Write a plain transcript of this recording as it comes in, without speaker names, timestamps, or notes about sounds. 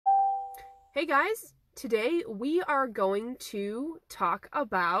Hey guys, today we are going to talk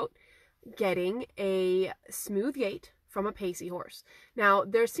about getting a smooth gait from a pacey horse. Now,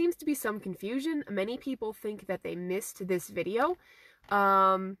 there seems to be some confusion. Many people think that they missed this video.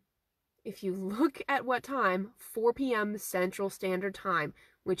 If you look at what time, 4 p.m. Central Standard Time,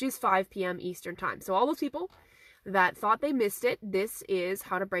 which is 5 p.m. Eastern Time. So all those people that thought they missed it, this is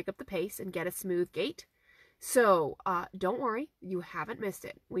how to break up the pace and get a smooth gait. So, don't worry, you haven't missed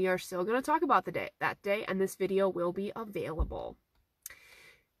it. We are still going to talk about that day, and this video will be available.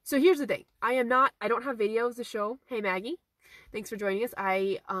 So here's the thing. I don't have videos to show. Hey Maggie, thanks for joining us.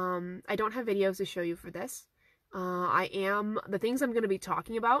 I don't have videos to show you for this. The things I'm going to be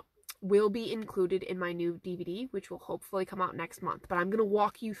talking about will be included in my new DVD, which will hopefully come out next month, but I'm going to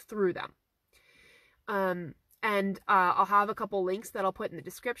walk you through them. I'll have a couple links that I'll put in the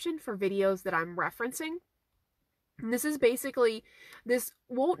description for videos that I'm referencing. And this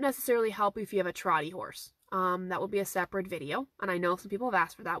won't necessarily help if you have a trotty horse. That will be a separate video, and I know some people have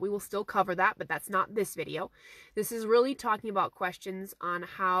asked for that. We will still cover that, but that's not this video. This is really talking about questions on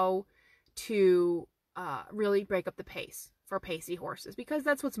how to really break up the pace for pacey horses, because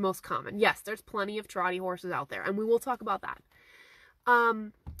that's what's most common. Yes, there's plenty of trotty horses out there, and we will talk about that.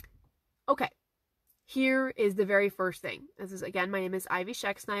 Okay. Here is the very first thing. My name is Ivy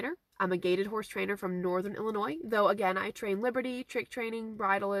Scheck-Snyder. I'm a gaited horse trainer from Northern Illinois, though again, I train Liberty, trick training,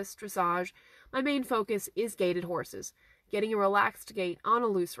 bridleless, dressage. My main focus is gaited horses, getting a relaxed gait on a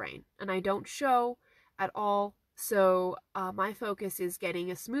loose rein, and I don't show at all, so my focus is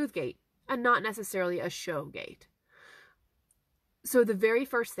getting a smooth gait and not necessarily a show gait. So the very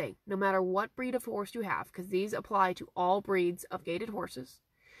first thing, no matter what breed of horse you have, because these apply to all breeds of gaited horses,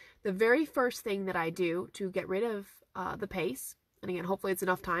 the very first thing that I do to get rid of the pace, and again, hopefully it's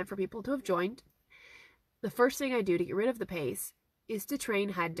enough time for people to have joined, the first thing I do to get rid of the pace is to train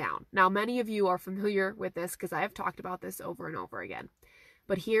head down. Now, many of you are familiar with this because I have talked about this over and over again.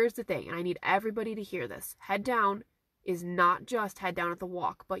 But here's the thing, and I need everybody to hear this. Head down is not just head down at the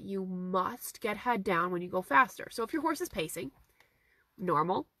walk, but you must get head down when you go faster. So if your horse is pacing,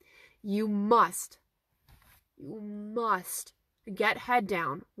 normal, you must get head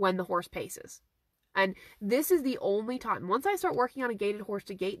down when the horse paces. And this is the only time, once I start working on a gaited horse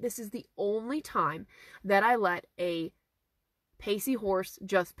to gait, this is the only time that I let a pacey horse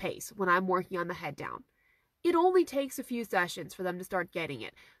just pace when I'm working on the head down. It only takes a few sessions for them to start getting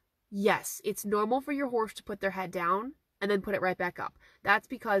it. Yes, it's normal for your horse to put their head down and then put it right back up. That's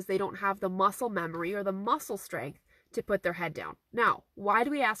because they don't have the muscle memory or the muscle strength to put their head down. Now, why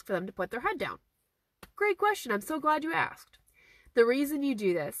do we ask for them to put their head down? Great question. I'm so glad you asked. The reason you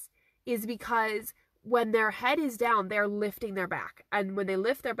do this is because when their head is down, they're lifting their back. And when they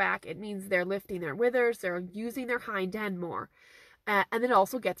lift their back, it means they're lifting their withers, they're using their hind end more. And it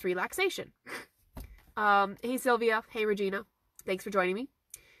also gets relaxation. Hey Sylvia, hey Regina, thanks for joining me.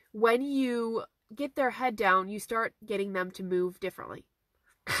 When you get their head down, you start getting them to move differently.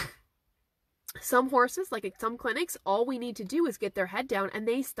 Some horses, like at some clinics, all we need to do is get their head down and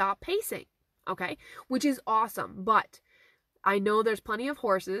they stop pacing, okay? Which is awesome, but I know there's plenty of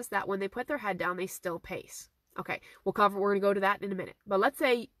horses that when they put their head down, they still pace. Okay, we're going to go to that in a minute. But let's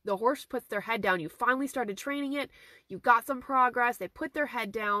say the horse puts their head down. You finally started training it. You got some progress. They put their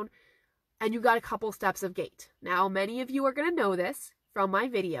head down and you got a couple steps of gait. Now, many of you are going to know this from my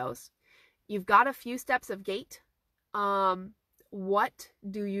videos. You've got a few steps of gait. What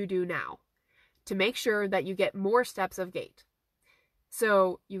do you do now to make sure that you get more steps of gait?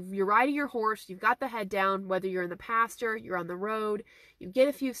 So you're riding your horse, you've got the head down, whether you're in the pasture, you're on the road, you get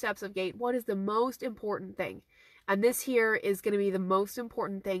a few steps of gait. What is the most important thing? And this here is going to be the most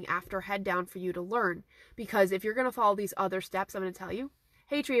important thing after head down for you to learn. Because if you're going to follow these other steps, I'm going to tell you,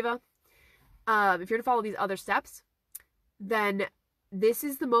 hey Treva, if you're going to follow these other steps, then this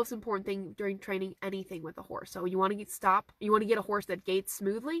is the most important thing during training anything with a horse. So you want to get a horse that gaits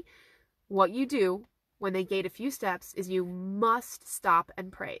smoothly. What you do when they gait a few steps is you must stop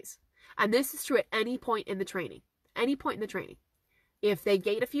and praise. And this is true at any point in the training. Any point in the training. If they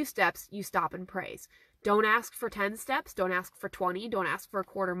gait a few steps, you stop and praise. Don't ask for 10 steps. Don't ask for 20. Don't ask for a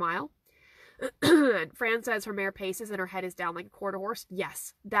quarter mile. Fran says her mare paces and her head is down like a quarter horse.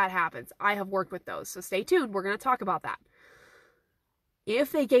 Yes, that happens. I have worked with those. So stay tuned. We're going to talk about that.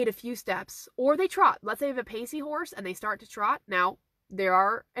 If they gait a few steps or they trot, let's say they have a pacey horse and they start to trot. Now, there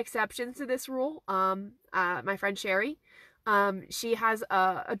are exceptions to this rule. My friend Sherry, She has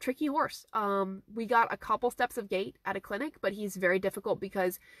a tricky horse. We got a couple steps of gait at a clinic, but he's very difficult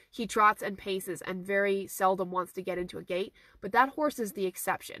because he trots and paces and very seldom wants to get into a gait. But that horse is the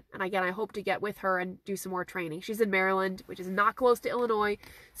exception. And again, I hope to get with her and do some more training. She's in Maryland, which is not close to Illinois,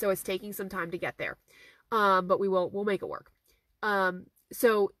 so it's taking some time to get there. But we'll make it work.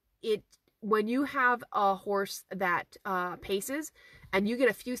 When you have a horse that paces and you get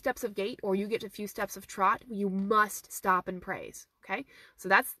a few steps of gait or you get a few steps of trot, you must stop and praise. Okay, so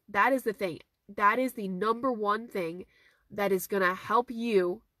that is the thing. That is the number one thing that is going to help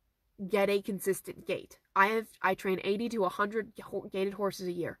you get a consistent gait. I train 80 to 100 gaited horses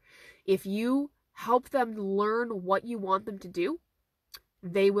a year. If you help them learn what you want them to do,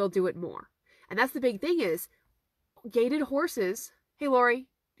 they will do it more. And that's the big thing is gaited horses. Hey, Lori.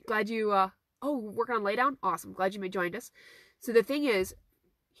 Glad you, working on laydown? Awesome. Glad you joined us. So the thing is,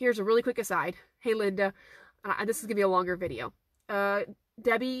 here's a really quick aside. Hey, Linda. This is going to be a longer video.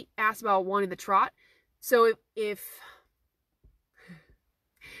 Debbie asked about wanting the trot. So if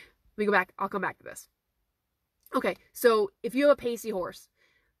we go back, I'll come back to this. Okay, so if you have a pacey horse,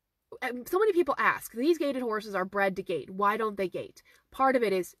 so many people ask, these gaited horses are bred to gait. Why don't they gait? Part of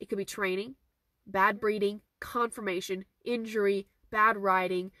it is, it could be training, bad breeding, conformation, injury, bad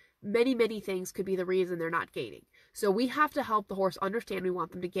riding, many things could be the reason they're not gaiting. So we have to help the horse understand we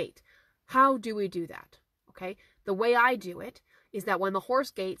want them to gait. How do we do that? Okay, the way I do it is that when the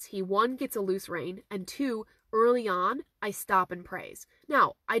horse gaits, he 1, gets a loose rein, and 2, early on, I stop and praise.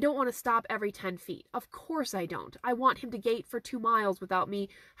 Now, I don't want to stop every 10 feet. Of course I don't. I want him to gait for 2 miles without me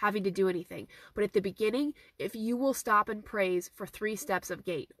having to do anything. But at the beginning, if you will stop and praise for 3 steps of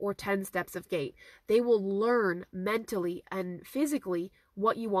gait or 10 steps of gait, they will learn mentally and physically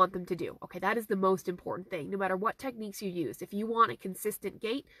what you want them to do. Okay, that is the most important thing, no matter what techniques you use. If you want a consistent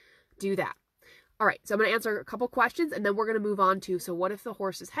gait, do that. All right, so I'm going to answer a couple questions, and then we're going to move on to, so what if the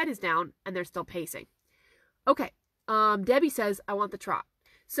horse's head is down and they're still pacing? Okay, Debbie says, I want the trot.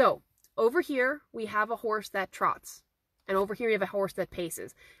 So over here, we have a horse that trots. And over here, we have a horse that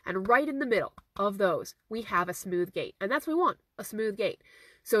paces. And right in the middle of those, we have a smooth gait. And that's what we want, a smooth gait.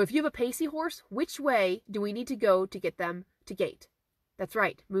 So if you have a pacey horse, which way do we need to go to get them to gait? That's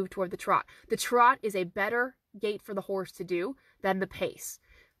right, move toward the trot. The trot is a better gait for the horse to do than the pace.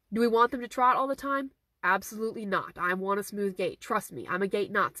 Do we want them to trot all the time? Absolutely not. I want a smooth gait. Trust me, I'm a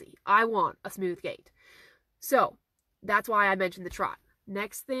gait Nazi. I want a smooth gait. So that's why I mentioned the trot.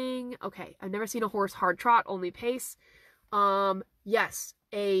 Next thing, okay, I've never seen a horse hard trot, only pace. Yes,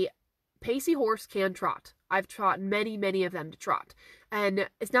 a pacey horse can trot. I've taught many of them to trot. And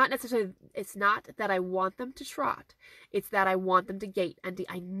it's not that I want them to trot. It's that I want them to gait, and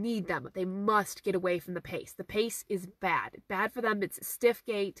I need them. They must get away from the pace. The pace is bad. Bad for them. It's a stiff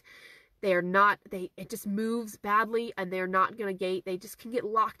gait. It just moves badly, and they're not going to gait. They just can get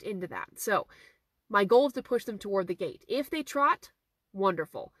locked into that. So my goal is to push them toward the gait. If they trot,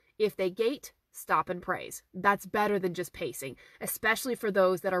 wonderful. If they gait, stop and praise. That's better than just pacing, especially for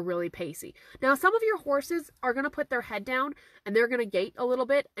those that are really pacey. Now, some of your horses are going to put their head down and they're going to gait a little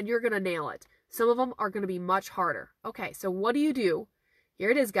bit and you're going to nail it. Some of them are going to be much harder. Okay, so what do you do? Here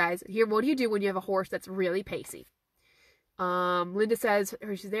it is, guys. What do you do when you have a horse that's really pacey? Linda says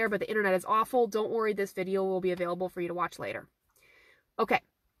she's there, but the internet is awful. Don't worry, this video will be available for you to watch later. Okay.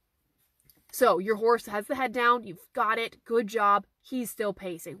 So your horse has the head down. You've got it. Good job. He's still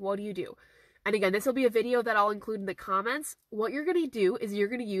pacing. What do you do? And again, this will be a video that I'll include in the comments. What you're going to do is you're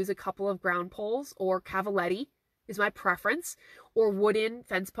going to use a couple of ground poles, or cavaletti is my preference, or wooden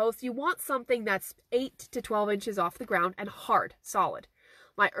fence posts. You want something that's 8 to 12 inches off the ground and hard, solid.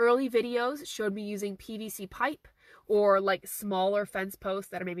 My early videos showed me using PVC pipe or like smaller fence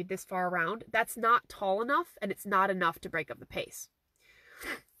posts that are maybe this far around. That's not tall enough, and it's not enough to break up the pace.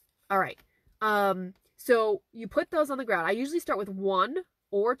 All right. So you put those on the ground. I usually start with 1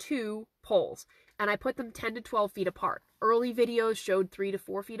 or 2 poles, and I put them 10 to 12 feet apart. Early videos showed 3 to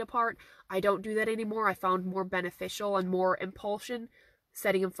 4 feet apart. I don't do that anymore. I found more beneficial and more impulsion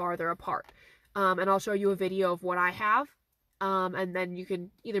setting them farther apart. And I'll show you a video of what I have. And then you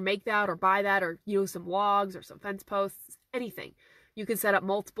can either make that or buy that or use some logs or some fence posts, anything. You can set up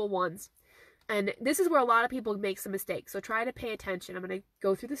multiple ones. And this is where a lot of people make some mistakes. So try to pay attention. I'm going to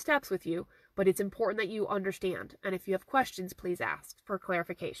go through the steps with you, but it's important that you understand. And if you have questions, please ask for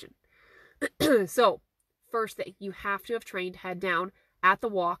clarification. So, first thing, you have to have trained head down at the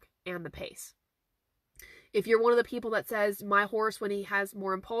walk and the pace. If you're one of the people that says, my horse, when he has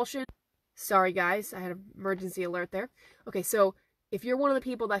more impulsion, sorry guys, I had an emergency alert there. Okay, so if you're one of the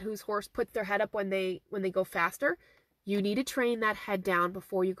people whose horse puts their head up when they go faster, you need to train that head down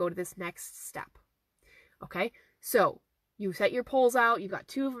before you go to this next step. Okay, so You set your poles out. You've got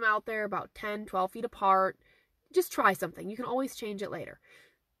 2 of them out there about 10, 12 feet apart. Just try something. You can always change it later.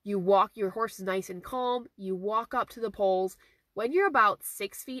 You walk, your horse is nice and calm. You walk up to the poles. When you're about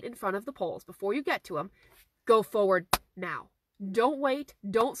 6 feet in front of the poles, before you get to them, go forward now. Don't wait.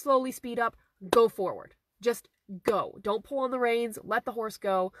 Don't slowly speed up. Go forward. Just go. Don't pull on the reins. Let the horse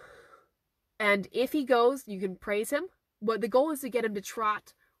go. And if he goes, you can praise him. But the goal is to get him to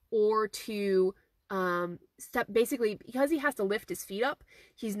trot or to step. Basically, because he has to lift his feet up,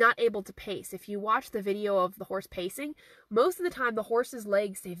 he's not able to pace. If you watch the video of the horse pacing, most of the time the horse's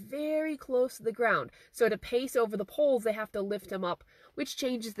legs stay very close to the ground. So to pace over the poles, they have to lift him up, which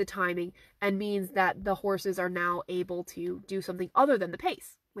changes the timing and means that the horses are now able to do something other than the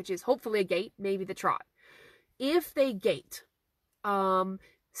pace, which is hopefully a gait, maybe the trot. If they gait,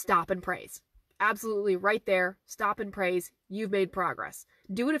 stop and praise. Absolutely right there. Stop and praise. You've made progress.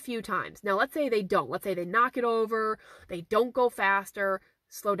 Do it a few times. Now, let's say they don't. Let's say they knock it over. They don't go faster.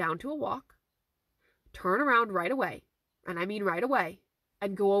 Slow down to a walk. Turn around right away. And I mean right away.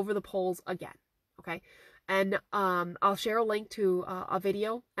 And go over the poles again. Okay? And I'll share a link to a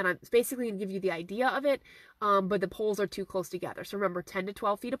video. And I'm basically going to give you the idea of it. But the poles are too close together. So remember, 10 to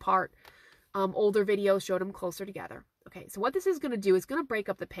 12 feet apart. Older videos showed them closer together. Okay, so what this is going to do is going to break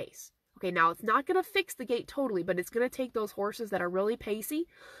up the pace. Okay, now it's not going to fix the gait totally, but it's going to take those horses that are really pacey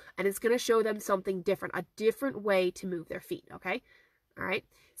and it's going to show them something different, a different way to move their feet, okay? All right,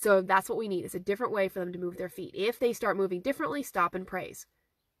 so that's what we need. It's a different way for them to move their feet. If they start moving differently, stop and praise.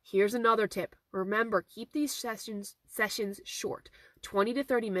 Here's another tip. Remember, keep these sessions short, 20 to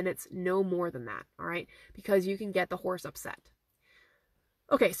 30 minutes, no more than that, all right? Because you can get the horse upset.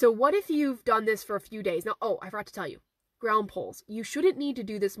 Okay, so what if you've done this for a few days? Now, oh, I forgot to tell you. Ground poles. You shouldn't need to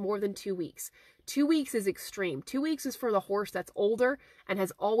do this more than 2 weeks. 2 weeks is extreme. 2 weeks is for the horse that's older and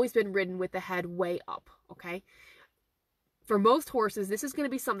has always been ridden with the head way up, okay? For most horses, this is going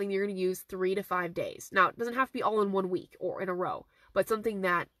to be something you're going to use 3 to 5 days. Now, it doesn't have to be all in 1 week or in a row, but something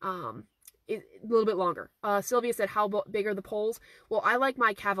that is a little bit longer. Sylvia said, how big are the poles? Well, I like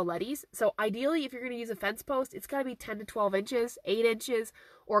my cavalettis. So ideally, if you're going to use a fence post, it's got to be 10 to 12 inches, 8 inches,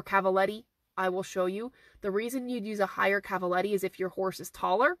 or cavaletti. I will show you. The reason you'd use a higher cavaletti is if your horse is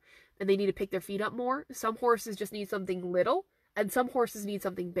taller and they need to pick their feet up more. Some horses just need something little and some horses need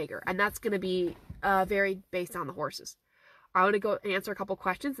something bigger. And that's going to be varied based on the horses. I want to go and answer a couple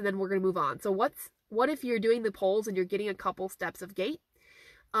questions and then we're going to move on. So what if you're doing the poles and you're getting a couple steps of gait?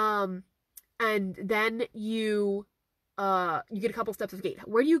 And then you get a couple steps of gait.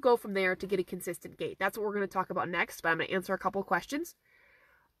 Where do you go from there to get a consistent gait? That's what we're going to talk about next, but I'm going to answer a couple questions.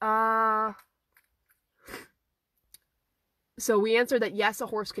 So we answered that yes, a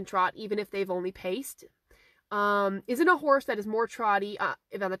horse can trot even if they've only paced. Isn't a horse that is more trotty,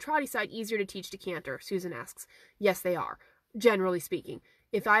 if on the trotty side, easier to teach to canter? Susan asks. Yes, they are, generally speaking.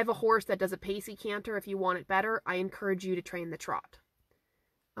 If I have a horse that does a pacey canter, if you want it better, I encourage you to train the trot.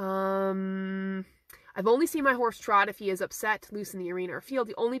 I've only seen my horse trot if he is upset, loose in the arena or field.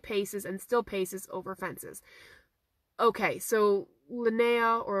 He only paces and still paces over fences. Okay, so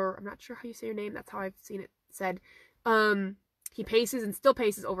Linnea, or I'm not sure how you say your name, that's how I've seen it said, he paces and still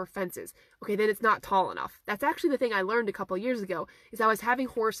paces over fences. Okay, then it's not tall enough. That's actually the thing I learned a couple of years ago, is I was having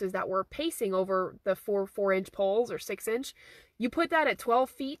horses that were pacing over the 4-inch poles or 6-inch. You put that at 12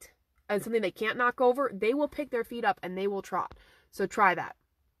 feet and something they can't knock over, they will pick their feet up and they will trot. So try that.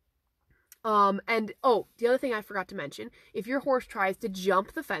 And oh, the other thing I forgot to mention, if your horse tries to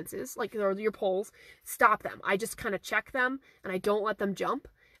jump the fences, like your poles, stop them. I just kind of check them and I don't let them jump.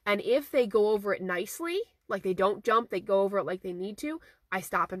 And if they go over it nicely, like they don't jump, they go over it like they need to, I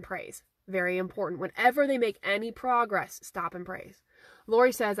stop and praise. Very important. Whenever they make any progress, stop and praise.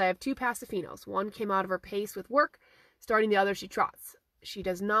 Lori says, I have 2 Pasafinos. One came out of her pace with work, starting the other she trots. She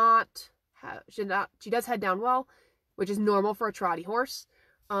does head down well, which is normal for a trotty horse.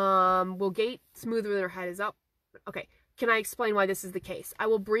 Will gait smoother when their head is up. Okay, can I explain why this is the case? I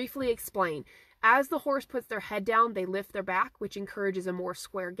will briefly explain. As the horse puts their head down, they lift their back, which encourages a more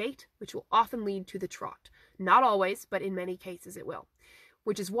square gait, which will often lead to the trot. Not always, but in many cases it will.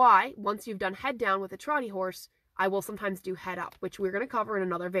 Which is why, once you've done head down with a trotty horse, I will sometimes do head up, which we're going to cover in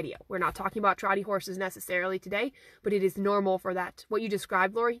another video. We're not talking about trotty horses necessarily today, but it is normal for that. What you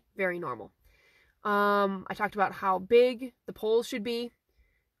described, Lori, very normal. I talked about how big the poles should be.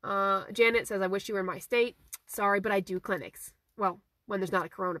 Janet says, I wish you were in my state. Sorry, but I do clinics. Well, when there's not a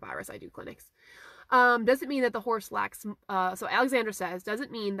coronavirus, I do clinics. Doesn't mean that the horse lacks, so Alexandra says,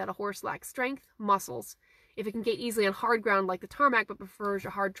 doesn't mean that a horse lacks strength, muscles, if it can gait easily on hard ground like the tarmac, but prefers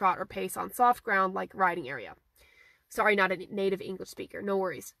a hard trot or pace on soft ground like riding area. Sorry, not a native English speaker. No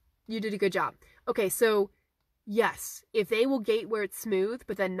worries. You did a good job. Okay, so Yes, if they will gait where it's smooth,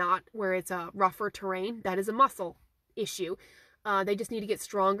 but then not where it's a rougher terrain, that is a muscle issue. They just need to get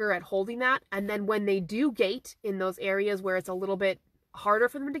stronger at holding that. And then when they do gait in those areas where it's a little bit harder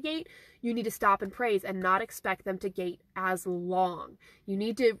for them to gait, you need to stop and praise and not expect them to gait as long. You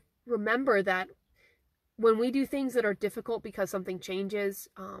need to remember that when we do things that are difficult because something changes,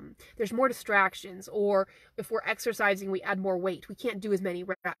 there's more distractions, or if we're exercising, we add more weight. We can't do as many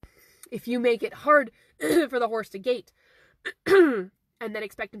reps. If you make it hard for the horse to gait and then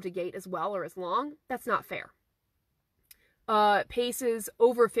expect him to gait as well or as long, that's not fair. Paces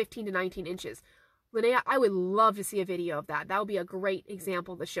over 15 to 19 inches. Linnea, I would love to see a video of that. That would be a great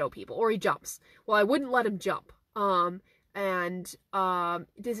example to show people. Or he jumps. Well, I wouldn't let him jump.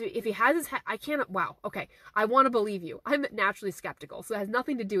 If he has his head, I can't, wow, okay, I want to believe you. I'm naturally skeptical, so it has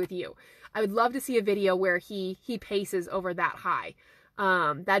nothing to do with you. I would love to see a video where he paces over that high.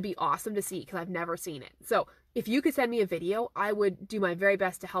 That'd be awesome to see, because I've never seen it. So if you could send me a video, I would do my very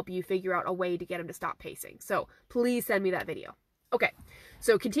best to help you figure out a way to get him to stop pacing. So please send me that video. Okay,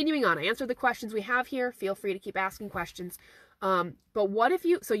 so continuing on, I answered the questions we have here. Feel free to keep asking questions. But what if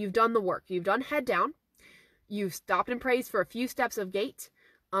so you've done the work. You've done head down. You've stopped and praised for a few steps of gait.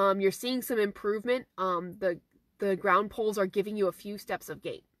 You're seeing some improvement. The ground poles are giving you a few steps of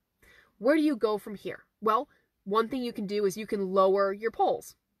gait. Where do you go from here? Well, one thing you can do is you can lower your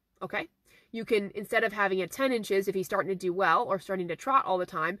poles, okay? You can, instead of having at 10 inches, if he's starting to do well or starting to trot all the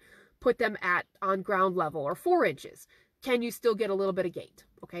time, put them on ground level, or 4 inches. Can you still get a little bit of gait?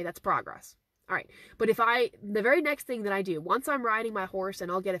 Okay, that's progress. All right, but the very next thing that I do, once I'm riding my horse and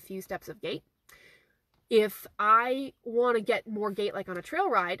I'll get a few steps of gait, if I want to get more gait like on a trail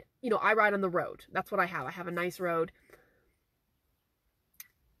ride, I ride on the road. That's what I have. I have a nice road.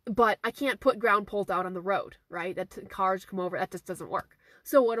 But I can't put ground poles out on the road, right? Cars come over. That just doesn't work.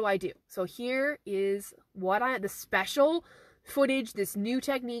 So what do? So here is the special footage, this new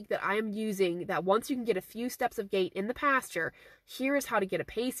technique that I am using, that once you can get a few steps of gait in the pasture, here is how to get a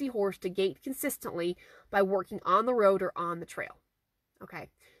pacey horse to gait consistently by working on the road or on the trail. Okay.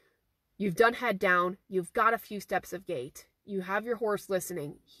 You've done head down, you've got a few steps of gait, you have your horse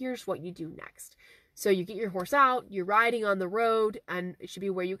listening. Here's what you do next. So you get your horse out, you're riding on the road, and it should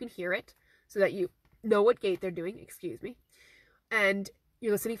be where you can hear it so that you know what gait they're doing, excuse me. And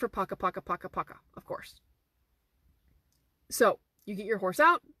you're listening for pucka, pucka, pucka, pucka, of course. So you get your horse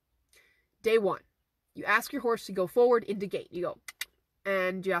out, day 1. You ask your horse to go forward into gait. You go,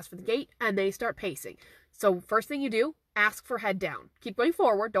 and you ask for the gait, and they start pacing. So first thing you do, ask for head down. Keep going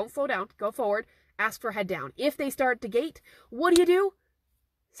forward. Don't slow down. Go forward. Ask for head down. If they start to gait, what do?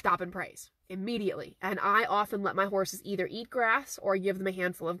 Stop and praise immediately. And I often let my horses either eat grass or give them a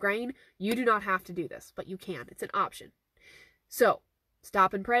handful of grain. You do not have to do this, but you can. It's an option. So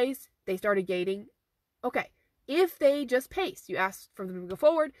stop and praise. They started gaiting. Okay. If they just paced, you ask for them to go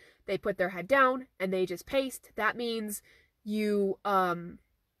forward, they put their head down, and they just paced. That means you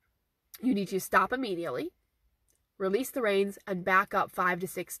need to stop immediately, release the reins, and back up 5 to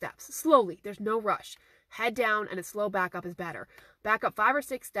 6 steps. Slowly. There's no rush. Head down and a slow back up is better. Back up 5 or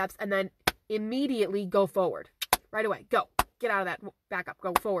 6 steps and then immediately go forward. Right away. Go. Get out of that back up.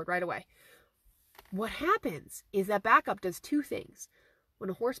 Go forward right away. What happens is that back up does 2 things. When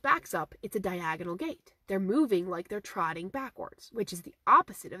a horse backs up, it's a diagonal gait. They're moving like they're trotting backwards, which is the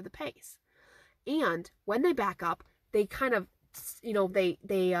opposite of the pace. And when they back up, they kind of they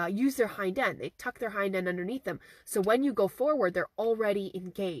use their hind end. They tuck their hind end underneath them. So when you go forward, they're already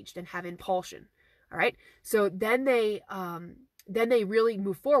engaged and have impulsion. All right. So then they really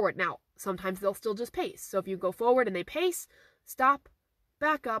move forward. Now, sometimes they'll still just pace. So if you go forward and they pace, stop,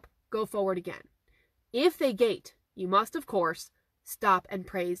 back up, go forward again. If they gait, you must, of course, stop and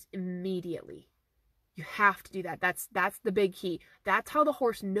praise immediately. You have to do that. That's the big key. That's how the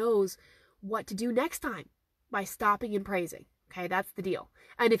horse knows what to do next time, by stopping and praising. Okay, that's the deal.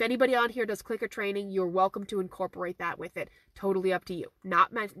 And if anybody on here does clicker training, you're welcome to incorporate that with it. Totally up to you.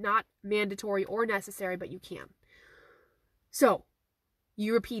 Not mandatory or necessary, but you can. So,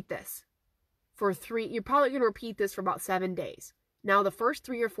 you repeat this for 3, you're probably going to repeat this for about 7 days. Now, the first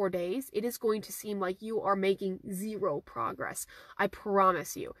 3 or 4 days, it is going to seem like you are making 0 progress. I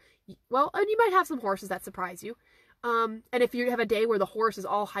promise you. Well, and you might have some horses that surprise you. And if you have a day where the horse is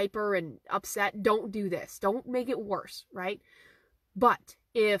all hyper and upset, don't do this. Don't make it worse, right? But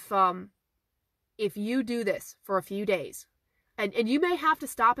if you do this for a few days, and you may have to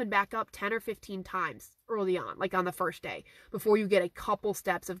stop and back up 10 or 15 times early on, like on the first day, before you get a couple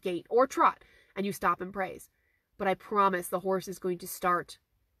steps of gait or trot, and you stop and praise. But I promise the horse is going to start,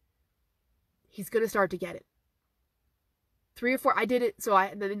 he's going to start to get it. 3 or 4, I did it, so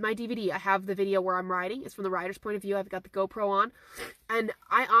in my DVD, I have the video where I'm riding. It's from the rider's point of view. I've got the GoPro on. And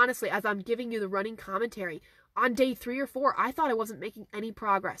I honestly, as I'm giving you the running commentary, on day 3 or 4, I thought I wasn't making any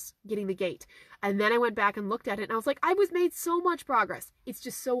progress getting the gait. And then I went back and looked at it, and I was like, I was made so much progress. It's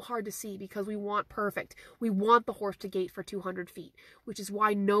just so hard to see because we want perfect. We want the horse to gait for 200 feet, which is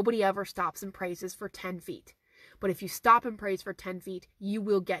why nobody ever stops and praises for 10 feet. But if you stop and praise for 10 feet, you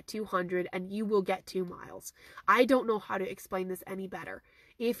will get 200 and you will get 2 miles. I don't know how to explain this any better.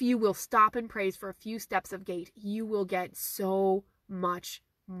 If you will stop and praise for a few steps of gait, you will get so much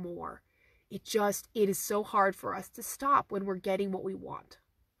more. It is so hard for us to stop when we're getting what we want.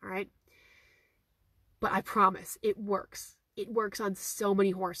 All right. But I promise it works. It works on so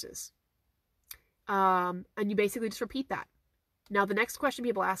many horses. And you basically just repeat that. Now, the next question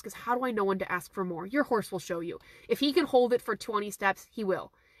people ask is, how do I know when to ask for more? Your horse will show you. If he can hold it for 20 steps, he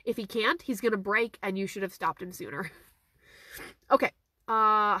will. If he can't, he's going to break, and you should have stopped him sooner. Okay.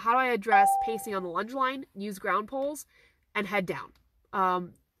 How do I address pacing on the lunge line? Use ground poles and head down.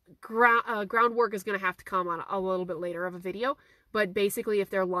 Groundwork is going to have to come on a little bit later of a video. But basically,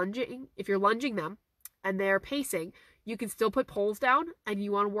 if you're lunging them and they're pacing, you can still put poles down, and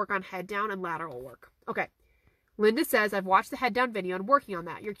you want to work on head down and lateral work. Okay. Linda says, I've watched the head down video and working on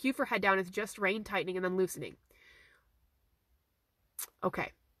that. Your cue for head down is just rein tightening and then loosening.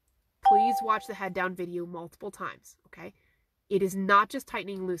 Okay. Please watch the head down video multiple times. Okay. It is not just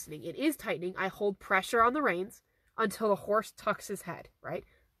tightening and loosening. It is tightening. I hold pressure on the reins until the horse tucks his head, right?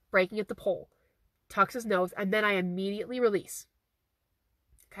 Breaking at the pole, tucks his nose, and then I immediately release.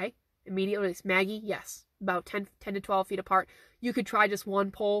 Okay. Immediate release. Maggie, yes. About 10 to 12 feet apart. You could try just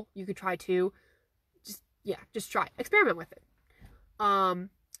 1 pole. You could try 2. Just try. Experiment with it.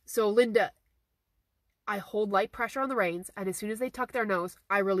 So Linda, I hold light pressure on the reins, and as soon as they tuck their nose,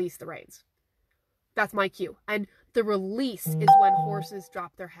 I release the reins. That's my cue. And the release is when horses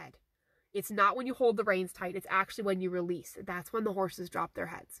drop their head. It's not when you hold the reins tight. It's actually when you release. That's when the horses drop their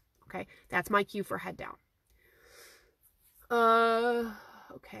heads. Okay? That's my cue for head down.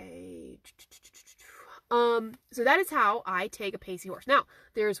 Okay. So that is how I take a pacey horse. Now,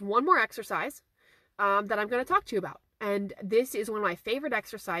 there's one more exercise that I'm going to talk to you about. And this is one of my favorite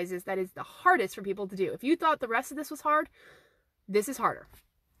exercises that is the hardest for people to do. If you thought the rest of this was hard, this is harder.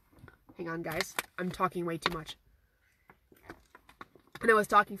 Hang on, guys. I'm talking way too much. And I was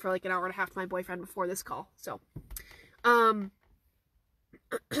talking for like an hour and a half to my boyfriend before this call. So,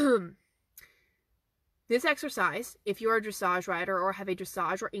 this exercise, if you're a dressage rider or have a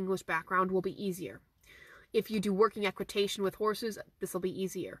dressage or English background, will be easier. If you do working equitation with horses, this will be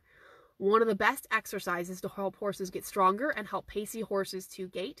easier. One of the best exercises to help horses get stronger and help pacey horses to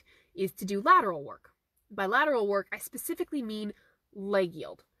gait is to do lateral work. By lateral work, I specifically mean leg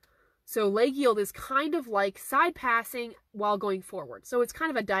yield. So leg yield is kind of like side passing while going forward. So it's kind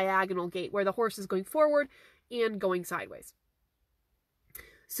of a diagonal gait where the horse is going forward and going sideways.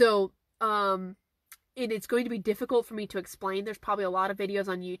 So, and it's going to be difficult for me to explain. There's probably a lot of videos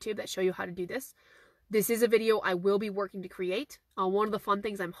on YouTube that show you how to do this. This is a video I will be working to create. One of the fun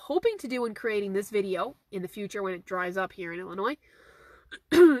things I'm hoping to do in creating this video in the future when it dries up here in Illinois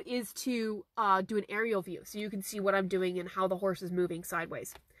is to do an aerial view so you can see what I'm doing and how the horse is moving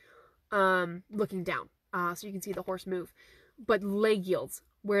sideways, looking down, so you can see the horse move. But leg yields,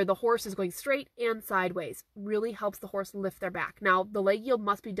 where the horse is going straight and sideways, really helps the horse lift their back. Now, the leg yield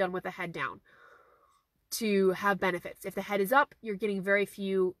must be done with the head down to have benefits. If the head is up, you're getting very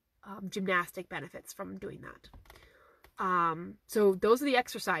few gymnastic benefits from doing that. So those are the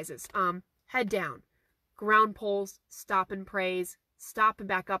exercises. Head down, ground poles, stop and praise, stop and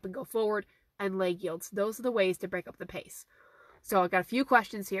back up and go forward, and leg yields. Those are the ways to break up the pace. So I've got a few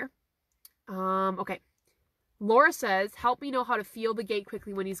questions here. Okay. Laura says, help me know how to feel the gait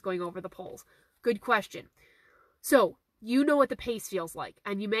quickly when he's going over the poles. Good question. So you know what the pace feels like,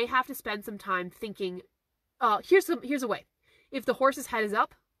 and you may have to spend some time thinking, here's a way. If the horse's head is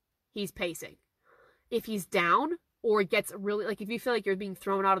up, he's pacing. If he's down or gets really, like if you feel like you're being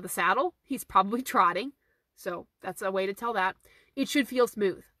thrown out of the saddle, he's probably trotting. So that's a way to tell that. It should feel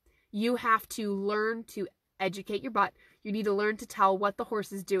smooth. You have to learn to educate your butt. You need to learn to tell what the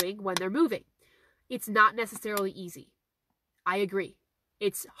horse is doing when they're moving. It's not necessarily easy. I agree.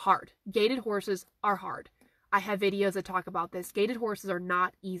 It's hard. Gaited horses are hard. I have videos that talk about this. Gaited horses are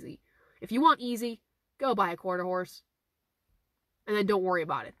not easy. If you want easy, go buy a quarter horse. And then don't worry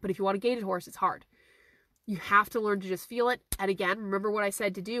about it. But if you want a gaited horse, it's hard. You have to learn to just feel it. And again, remember what I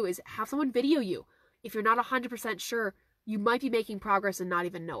said to do is have someone video you. If you're not 100% sure, you might be making progress and not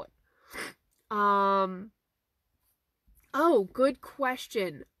even know it. Oh, good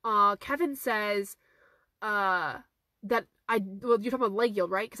question. Kevin says that well, you're talking about leg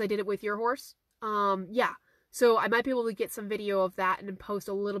yield, right? Because I did it with your horse. Yeah. So I might be able to get some video of that and then post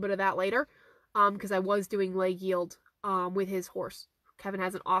a little bit of that later. Because I was doing leg yield, with his horse. Kevin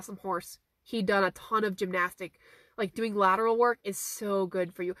has an awesome horse. He'd done a ton of gymnastic. Like, doing lateral work is so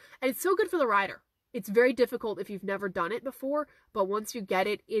good for you. And it's so good for the rider. It's very difficult if you've never done it before, but once you get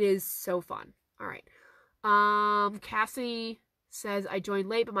it, it is so fun. All right. Cassie says, I joined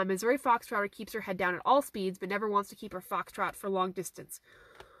late, but my Missouri Foxtrotter keeps her head down at all speeds, but never wants to keep her Foxtrot for long distance.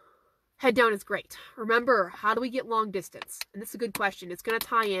 Head down is great. Remember, how do we get long distance? And this is a good question. It's going to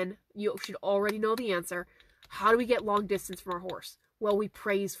tie in. You should already know the answer. How do we get long distance from our horse? Well, we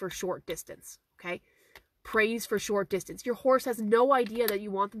praise for short distance, okay? Praise for short distance. Your horse has no idea that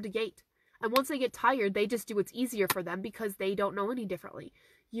you want them to gait. And once they get tired, they just do what's easier for them because they don't know any differently.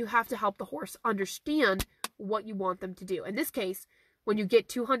 You have to help the horse understand what you want them to do. In this case, when you get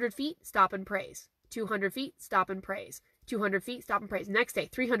 200 feet, stop and praise. 200 feet, stop and praise. 200 feet, stop and praise. Next day,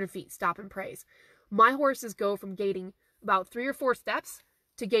 300 feet, stop and praise. My horses go from gaiting about 3 or 4 steps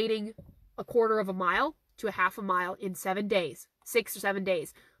to gaiting a quarter of a mile to a half a mile in 7 days, 6 or 7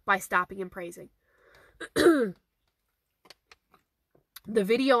 days, by stopping and praising. The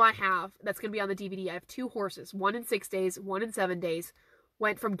video I have, that's going to be on the DVD, I have 2 horses, one in 6 days, one in 7 days,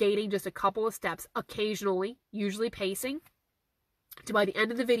 went from gaiting just a couple of steps, occasionally, usually pacing, to by the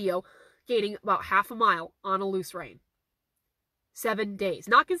end of the video, gaiting about half a mile on a loose rein. 7 days,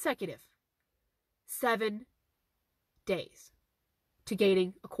 not consecutive. 7 days to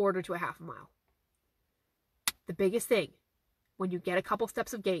gaiting a quarter to a half a mile. The biggest thing, when you get a couple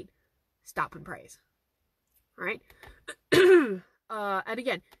steps of gait, stop and praise. All right? And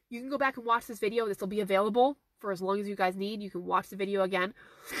again, you can go back and watch this video. This will be available for as long as you guys need. You can watch the video again.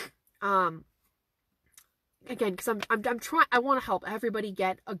 Again, because I'm trying, I want to help everybody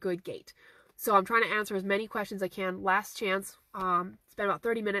get a good gait. So I'm trying to answer as many questions as I can. Last chance. It's been about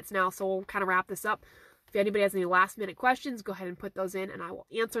 30 minutes now, so we'll kind of wrap this up. If anybody has any last minute questions, go ahead and put those in and I will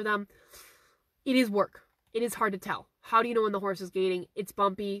answer them. It is work. It is hard to tell. How do you know when the horse is gaiting? It's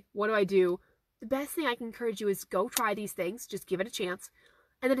bumpy. What do I do? The best thing I can encourage you is go try these things. Just give it a chance.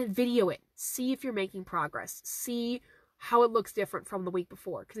 And then video it. See if you're making progress. See how it looks different from the week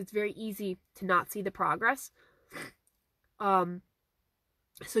before. Because it's very easy to not see the progress. So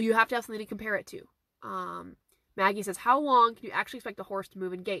you have to have something to compare it to. Maggie says, how long can you actually expect a horse to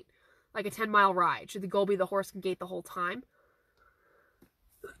move and gait? Like a 10-mile ride. Should the goal be the horse can gait the whole time?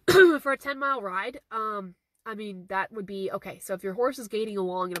 For a 10-mile ride, I mean, that would be, okay, so if your horse is gaiting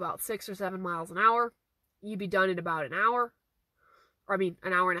along at about 6 or 7 miles an hour, you'd be done in about an hour. Or, I mean,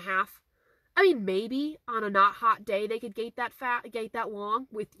 an hour and a half. I mean, maybe on a not hot day they could gait that long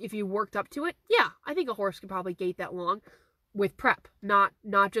if you worked up to it. Yeah, I think a horse could probably gait that long with prep, not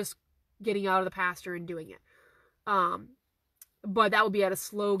just getting out of the pasture and doing it. But that would be at a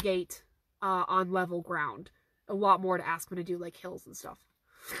slow gait on level ground. A lot more to ask them to do, like hills and stuff.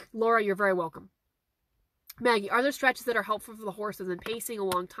 Laura, you're very welcome. Maggie, are there stretches that are helpful for the horses in pacing a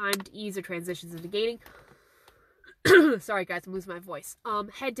long time to ease the transitions into gaiting? Sorry, guys, I'm losing my voice.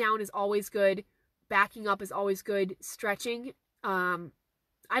 Head down is always good. Backing up is always good. Stretching. I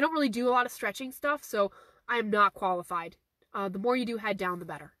don't really do a lot of stretching stuff, so I am not qualified. The more you do head down, the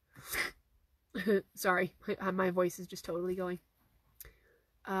better. Sorry, my voice is just totally going.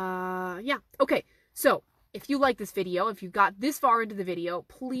 Yeah, okay. So, if you like this video, if you got this far into the video,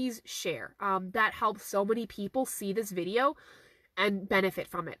 please share. That helps so many people see this video and benefit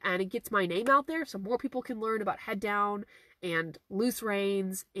from it. And it gets my name out there so more people can learn about head down and loose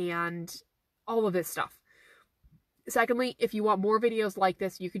reins and all of this stuff. Secondly, if you want more videos like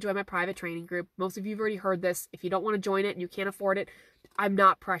this, you can join my private training group. Most of you have already heard this. If you don't want to join it and you can't afford it, I'm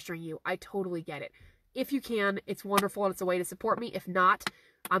not pressuring you. I totally get it. If you can, it's wonderful and it's a way to support me. If not,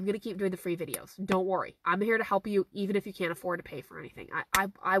 I'm going to keep doing the free videos. Don't worry. I'm here to help you even if you can't afford to pay for anything.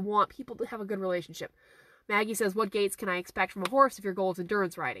 I want people to have a good relationship. Maggie says, what gaits can I expect from a horse if your goal is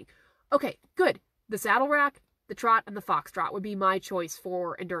endurance riding? Okay, good. The saddle rack, the trot, and the foxtrot would be my choice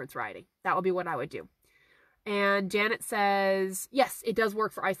for endurance riding. That would be what I would do. And Janet says, yes, it does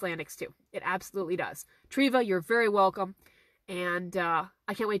work for Icelandics too. It absolutely does. Treva, you're very welcome. And I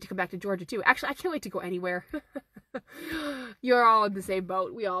can't wait to come back to Georgia too. Actually, I can't wait to go anywhere. You're all in the same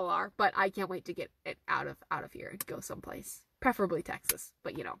boat. We all are. But I can't wait to get it out of here and go someplace. Preferably Texas.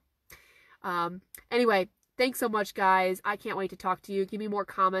 But you know. Anyway, thanks so much, guys. I can't wait to talk to you. Give me more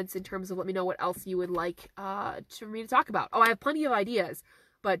comments in terms of let me know what else you would like for me to talk about. Oh, I have plenty of ideas.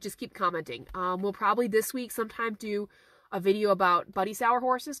 But just keep commenting. We'll probably this week sometime do a video about buddy sour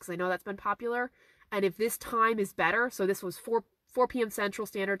horses, because I know that's been popular. And if this time is better, so this was 4 p.m. Central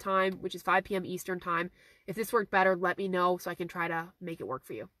Standard Time, which is 5 p.m. Eastern Time. If this worked better, let me know so I can try to make it work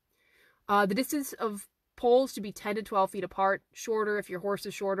for you. The distance of poles should be 10 to 12 feet apart. Shorter if your horse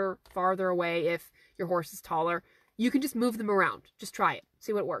is shorter, farther away if your horse is taller. You can just move them around. Just try it.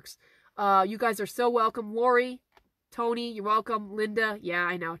 See what works. You guys are so welcome. Lori, Tony, you're welcome. Linda, yeah,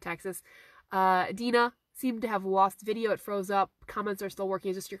 I know, Texas. Dina seemed to have lost video. It froze up. Comments are still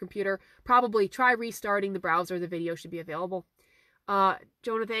working. Is this your computer? Probably. Try restarting the browser. The video should be available.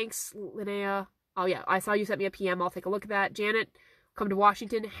 Jonah, thanks. Linnea. Oh, yeah, I saw you sent me a PM. I'll take a look at that. Janet, come to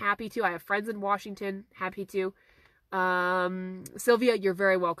Washington. Happy to. I have friends in Washington. Happy to. Sylvia, you're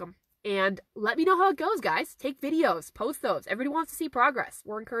very welcome. And let me know how it goes, guys. Take videos. Post those. Everybody wants to see progress.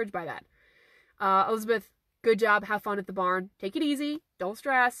 We're encouraged by that. Elizabeth, good job. Have fun at the barn. Take it easy. Don't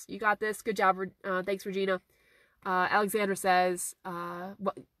stress. You got this. Good job. Thanks, Regina. Alexandra says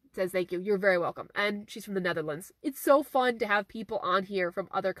thank you. You're very welcome. And she's from the Netherlands. It's so fun to have people on here from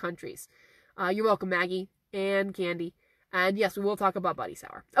other countries. You're welcome, Maggie and Candy. And yes, we will talk about Buddy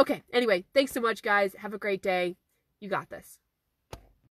Sour. Okay, anyway, thanks so much, guys. Have a great day. You got this.